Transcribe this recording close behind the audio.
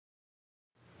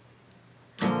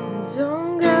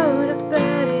Don't go to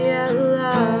bed yet,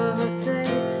 love. I think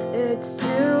it's too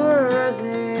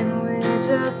early, and we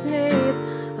just need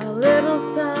a little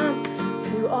time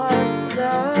to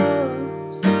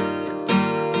ourselves.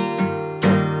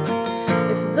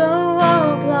 If the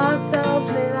wall clock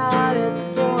tells me that it's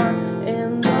 4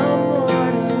 in the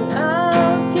morning,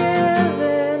 I'll give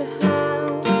it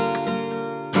hell.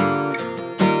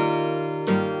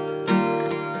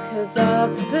 'Cause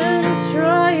I've been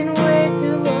trying way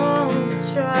too long to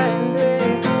try and be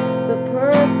the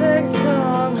perfect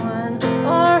song when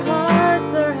our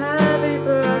hearts are heavy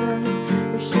burdens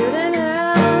we shouldn't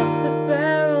have to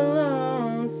bear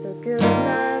alone. So good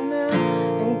night, moon,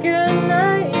 and good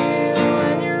night, you,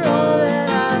 and you're all that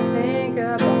I think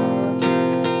about,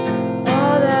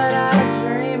 all that I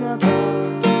dream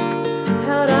about.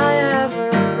 How'd I ever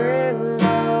breathe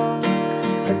without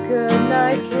a good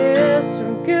night kiss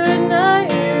from good night,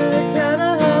 you? The kind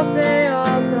of hope they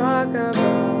all talk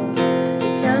about, the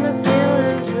kind of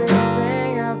feelings we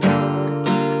sing about.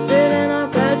 Sit in our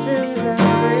bedrooms and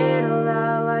read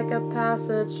aloud like a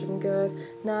passage from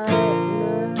Goodnight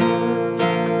Moon.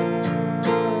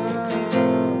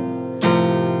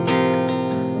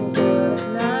 From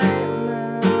Goodnight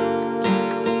Moon.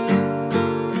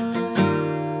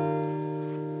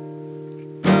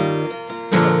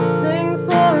 Sing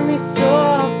for me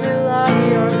softly, love,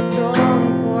 your song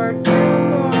for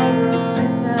tomorrow,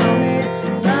 and tell me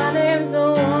my name's the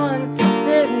one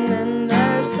sitting in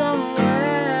there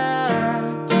somewhere.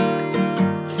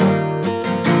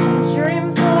 Dream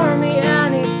for me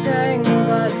anything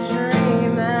but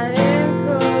dream, and in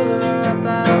color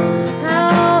about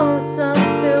how the sun's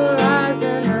still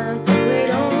rising and we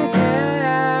don't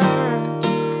care.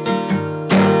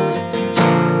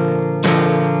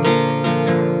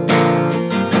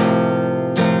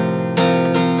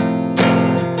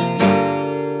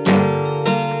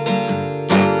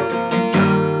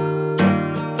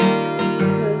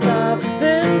 'Cause I've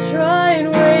been trying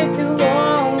way too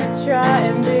long to try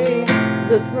and be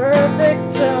the perfect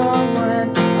song when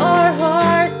our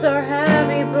hearts are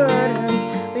heavy burdens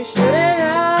we shouldn't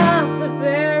have to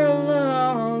bear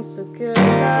alone. So good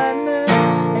night, moon,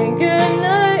 and good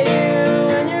night,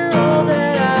 you, and you're all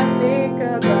that I think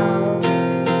about,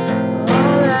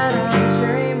 all that I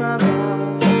dream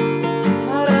about.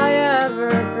 How'd I ever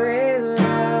breathe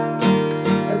without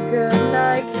a good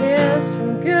night kiss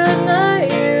from good night,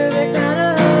 you? The kind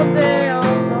of hope they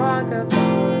all talk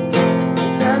about, the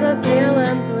kind of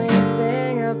feelings we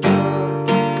sing about.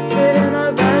 Sit in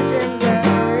our bedrooms and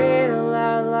read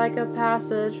aloud like a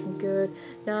passage from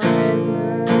Goodnight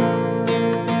Moon.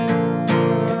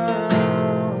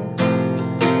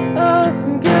 Oh,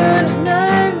 from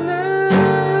Goodnight Moon.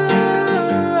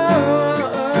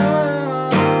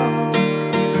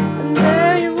 And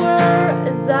there you were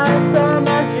as I saw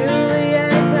my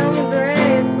Juliet come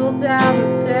graceful down the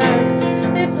stairs.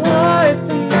 It's hard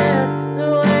to miss the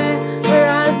way her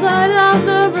eyes light up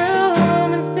the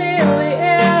room and steal the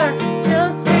air.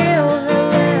 Just feel her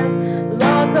lips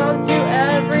lock onto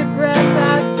every breath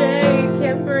I take.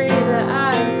 Can't breathe it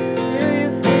out. Do you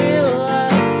feel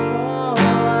us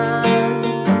falling?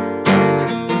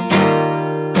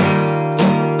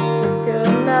 So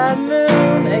good night,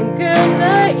 moon, and good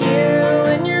night,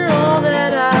 you, and you're all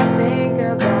that I think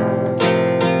about,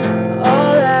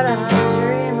 all that I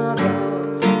dream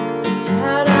about.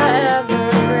 How'd I ever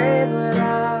breathe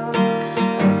without a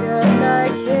good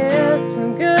night kiss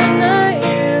from good night,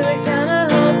 you? The kind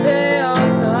of hope they all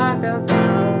talk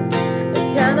about, the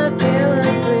kind of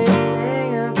feelings we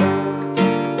sing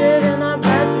about. Sit in our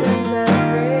bedrooms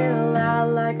and read aloud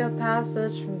like a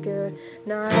passage from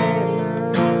Goodnight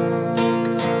Moon.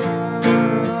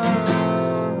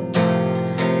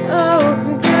 Oh,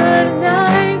 from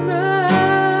Goodnight Moon.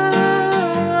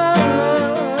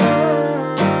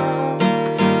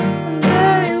 And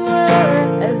there you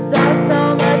were as I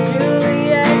saw my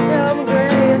Juliet come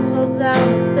graceful down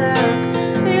the stairs.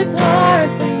 It's hard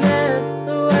to miss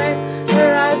the way her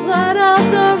eyes light up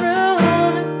the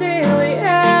room and steal the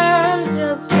air.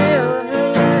 Just feel her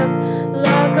lips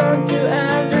lock onto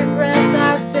every breath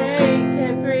I take.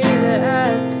 Can't breathe it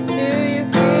out. Do you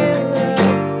feel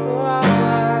us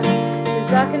falling?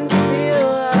 'Cause I can feel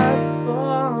us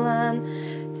falling.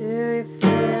 Do you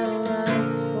feel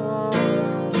us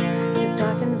falling? 'Cause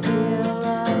I can feel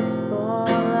us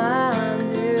falling.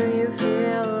 Do you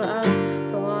feel us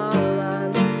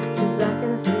falling? 'Cause I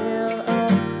can feel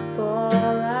us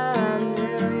falling. Do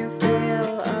you feel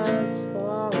us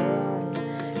falling?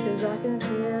 'Cause I can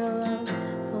feel us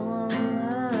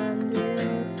falling. Do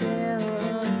you feel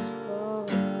us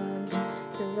falling?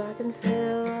 'Cause I can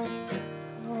feel us